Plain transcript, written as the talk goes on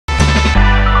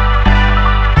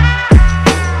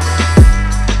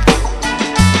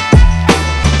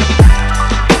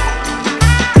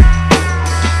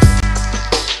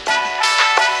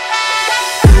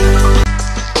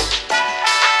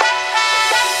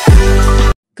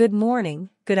Good morning,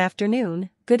 good afternoon,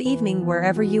 good evening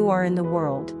wherever you are in the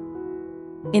world.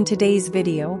 In today's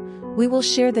video, we will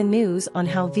share the news on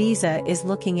how Visa is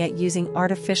looking at using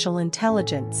artificial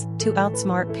intelligence to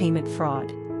outsmart payment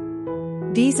fraud.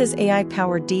 Visa's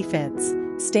AI-powered defense,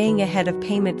 staying ahead of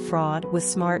payment fraud with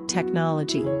smart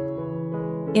technology.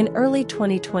 In early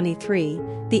 2023,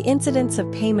 the incidence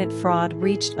of payment fraud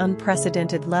reached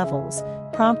unprecedented levels,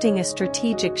 prompting a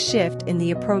strategic shift in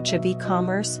the approach of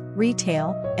e-commerce,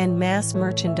 retail, and mass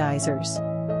merchandisers.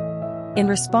 In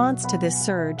response to this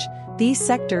surge, these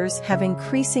sectors have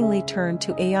increasingly turned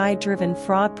to AI-driven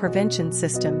fraud prevention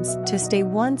systems to stay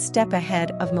one step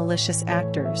ahead of malicious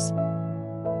actors.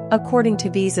 According to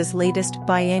Visa's latest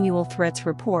Biannual Threats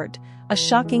Report, a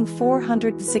shocking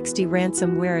 460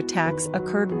 ransomware attacks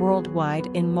occurred worldwide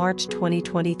in March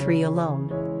 2023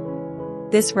 alone.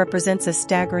 This represents a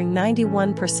staggering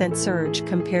 91% surge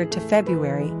compared to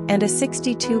February and a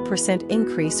 62%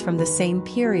 increase from the same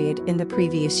period in the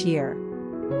previous year.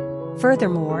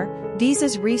 Furthermore,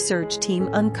 Visa's research team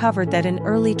uncovered that in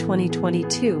early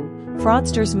 2022,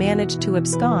 fraudsters managed to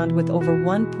abscond with over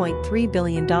 $1.3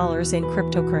 billion in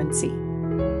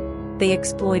cryptocurrency. They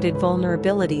exploited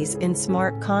vulnerabilities in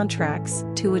smart contracts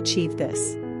to achieve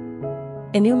this.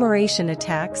 Enumeration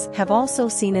attacks have also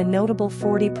seen a notable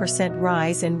 40%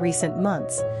 rise in recent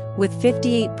months, with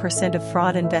 58% of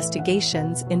fraud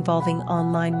investigations involving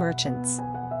online merchants.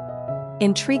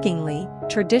 Intriguingly,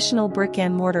 traditional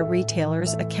brick-and-mortar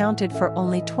retailers accounted for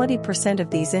only 20% of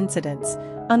these incidents,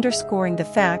 underscoring the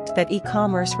fact that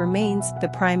e-commerce remains the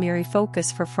primary focus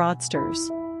for fraudsters.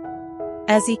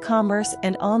 As e-commerce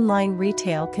and online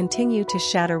retail continue to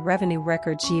shatter revenue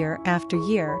records year after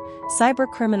year,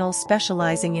 cybercriminals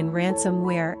specializing in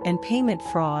ransomware and payment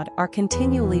fraud are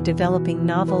continually developing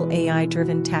novel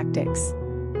AI-driven tactics.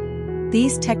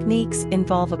 These techniques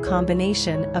involve a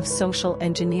combination of social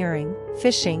engineering,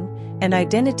 phishing, and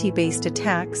identity-based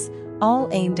attacks, all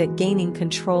aimed at gaining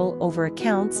control over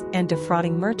accounts and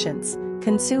defrauding merchants,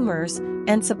 consumers,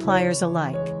 and suppliers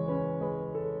alike.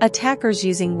 Attackers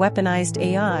using weaponized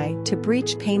AI to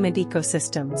breach payment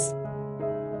ecosystems.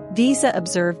 Visa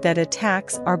observed that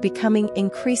attacks are becoming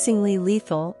increasingly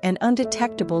lethal and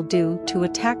undetectable due to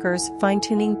attackers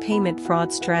fine-tuning payment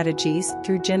fraud strategies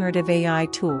through generative AI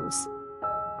tools.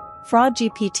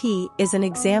 FraudGPT is an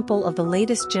example of the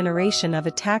latest generation of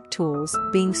attack tools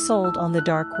being sold on the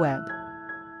dark web.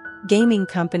 Gaming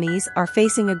companies are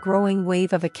facing a growing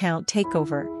wave of account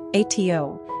takeover,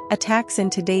 ATO, attacks in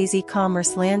today's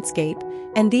e-commerce landscape,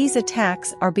 and these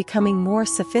attacks are becoming more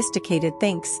sophisticated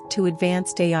thanks to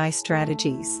advanced AI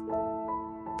strategies.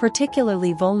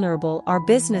 Particularly vulnerable are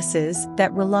businesses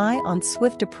that rely on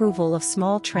swift approval of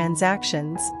small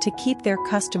transactions to keep their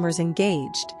customers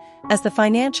engaged, as the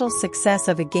financial success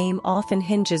of a game often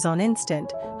hinges on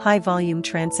instant, high-volume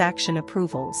transaction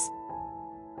approvals.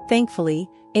 Thankfully,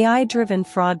 AI-driven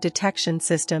fraud detection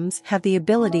systems have the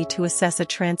ability to assess a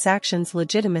transaction's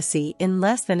legitimacy in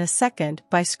less than a second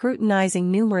by scrutinizing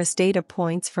numerous data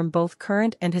points from both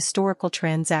current and historical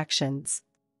transactions.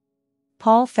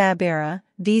 Paul Fabera,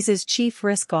 Visa's chief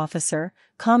risk officer,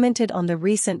 commented on the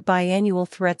recent Biannual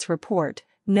Threats Report,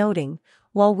 noting,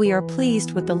 "While we are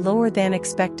pleased with the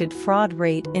lower-than-expected fraud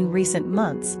rate in recent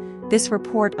months, this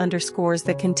report underscores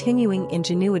the continuing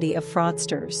ingenuity of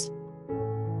fraudsters."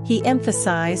 He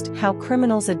emphasized how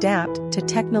criminals adapt to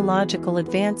technological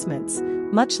advancements,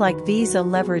 much like Visa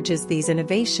leverages these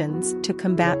innovations to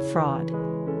combat fraud.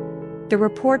 The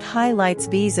report highlights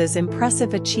Visa's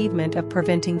impressive achievement of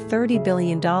preventing $30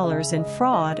 billion in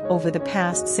fraud over the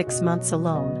past 6 months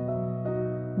alone.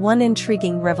 One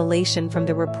intriguing revelation from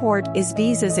the report is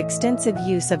Visa's extensive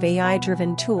use of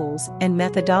AI-driven tools and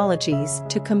methodologies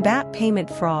to combat payment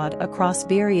fraud across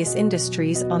various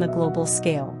industries on a global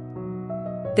scale.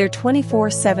 Their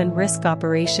 24/7 risk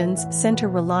operations center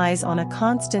relies on a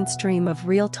constant stream of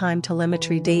real-time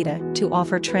telemetry data to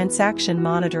offer transaction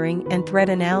monitoring and threat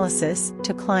analysis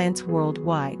to clients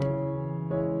worldwide.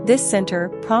 This center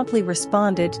promptly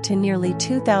responded to nearly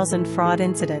 2,000 fraud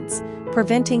incidents,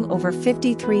 preventing over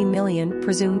 53 million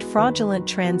presumed fraudulent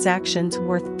transactions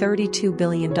worth $32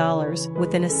 billion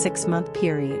within a 6-month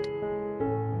period.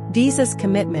 Visa's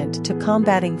commitment to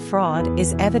combating fraud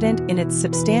is evident in its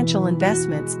substantial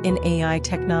investments in AI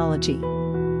technology.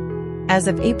 As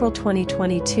of April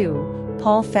 2022,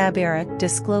 Paul Fabera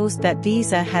disclosed that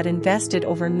Visa had invested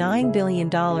over $9 billion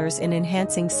in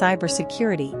enhancing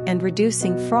cybersecurity and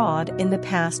reducing fraud in the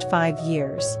past 5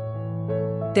 years.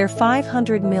 Their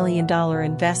 $500 million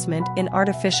investment in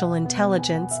artificial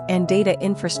intelligence and data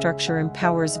infrastructure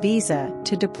empowers Visa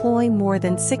to deploy more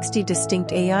than 60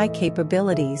 distinct AI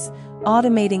capabilities,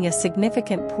 automating a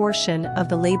significant portion of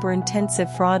the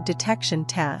labor-intensive fraud detection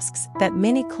tasks that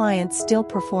many clients still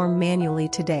perform manually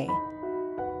today.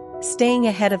 Staying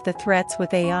ahead of the threats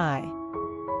with AI.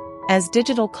 As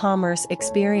digital commerce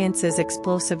experiences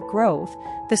explosive growth,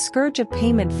 the scourge of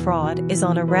payment fraud is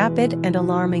on a rapid and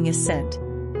alarming ascent.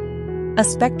 A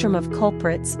spectrum of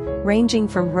culprits, ranging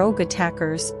from rogue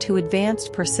attackers to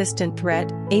advanced persistent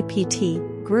threat (APT)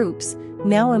 groups,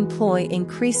 now employ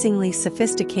increasingly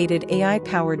sophisticated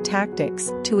AI-powered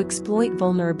tactics to exploit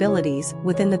vulnerabilities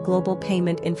within the global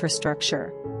payment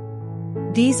infrastructure.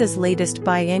 Visa's latest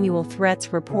Biannual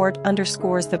Threats Report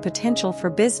underscores the potential for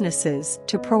businesses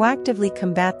to proactively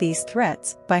combat these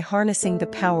threats by harnessing the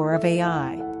power of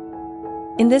AI.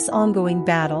 In this ongoing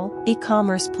battle,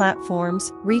 e-commerce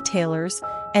platforms, retailers,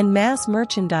 and mass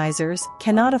merchandisers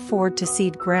cannot afford to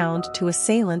cede ground to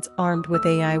assailants armed with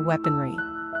AI weaponry.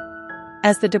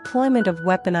 As the deployment of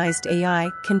weaponized AI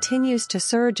continues to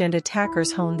surge and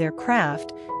attackers hone their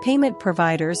craft, payment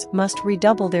providers must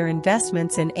redouble their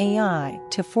investments in AI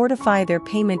to fortify their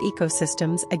payment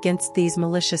ecosystems against these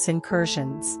malicious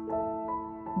incursions.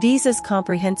 Visa's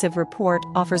comprehensive report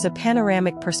offers a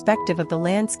panoramic perspective of the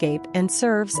landscape and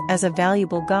serves as a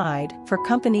valuable guide for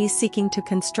companies seeking to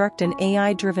construct an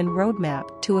AI-driven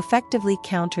roadmap to effectively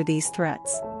counter these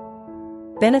threats.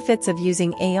 Benefits of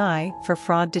using AI for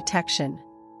fraud detection.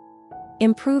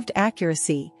 Improved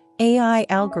accuracy. AI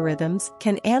algorithms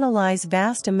can analyze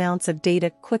vast amounts of data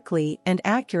quickly and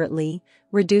accurately,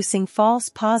 reducing false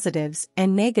positives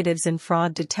and negatives in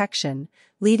fraud detection,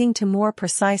 leading to more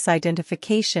precise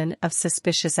identification of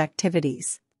suspicious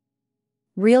activities.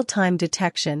 Real-time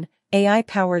detection.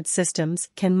 AI-powered systems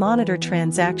can monitor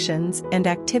transactions and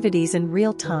activities in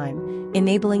real time,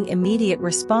 enabling immediate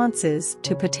responses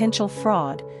to potential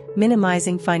fraud,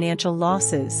 minimizing financial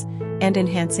losses, and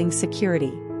enhancing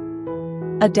security.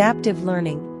 Adaptive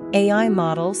learning. AI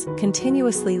models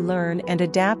continuously learn and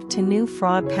adapt to new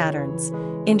fraud patterns,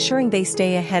 ensuring they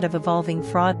stay ahead of evolving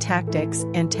fraud tactics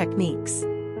and techniques.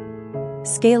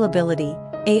 Scalability.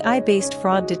 AI-based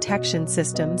fraud detection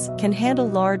systems can handle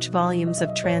large volumes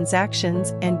of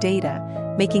transactions and data,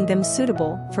 making them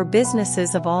suitable for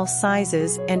businesses of all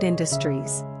sizes and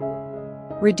industries.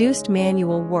 Reduced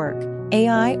manual work.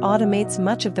 AI automates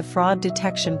much of the fraud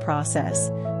detection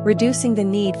process, reducing the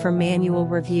need for manual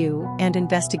review and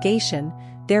investigation,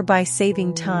 thereby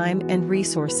saving time and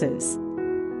resources.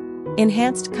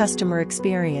 Enhanced customer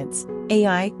experience.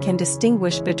 AI can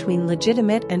distinguish between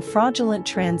legitimate and fraudulent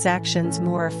transactions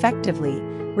more effectively,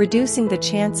 reducing the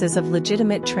chances of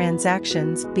legitimate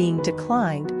transactions being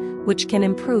declined, which can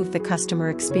improve the customer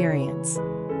experience.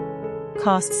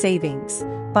 Cost savings.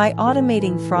 By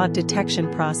automating fraud detection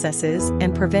processes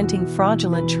and preventing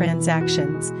fraudulent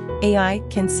transactions, AI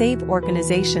can save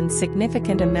organizations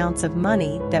significant amounts of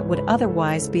money that would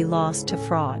otherwise be lost to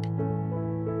fraud.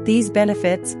 These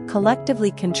benefits collectively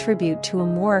contribute to a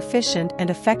more efficient and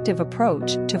effective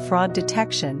approach to fraud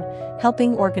detection,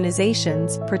 helping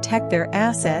organizations protect their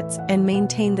assets and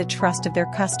maintain the trust of their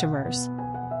customers.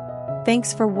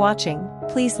 Thanks for watching.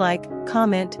 Please like,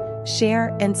 comment,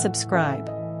 share, and subscribe.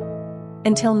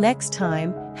 Until next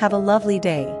time, have a lovely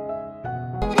day.